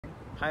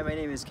Hi, my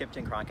name is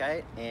Kipton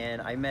Cronkite, and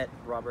I met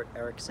Robert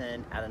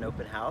Erickson at an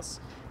open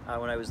house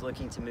when I was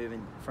looking to move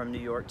from New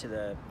York to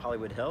the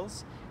Hollywood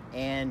Hills.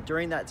 And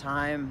during that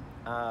time,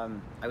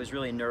 I was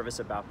really nervous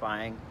about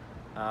buying,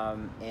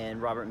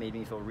 and Robert made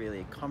me feel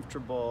really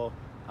comfortable.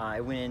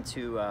 I went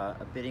into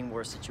a bidding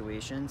war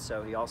situation,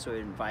 so he also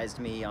advised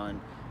me on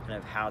kind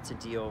of how to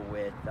deal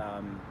with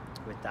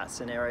that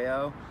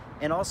scenario,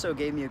 and also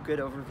gave me a good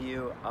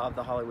overview of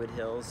the Hollywood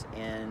Hills,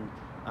 and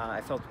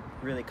I felt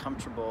really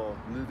comfortable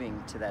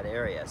moving to that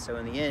area. So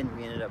in the end,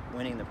 we ended up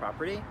winning the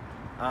property.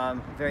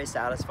 Very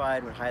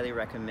satisfied, would highly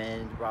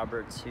recommend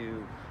Robert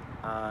to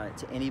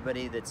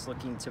anybody that's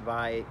looking to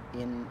buy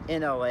in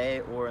LA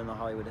or in the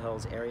Hollywood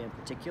Hills area in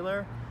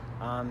particular.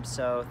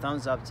 So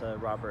thumbs up to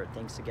Robert.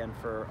 Thanks again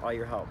for all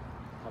your help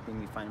helping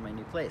me find my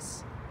new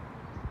place.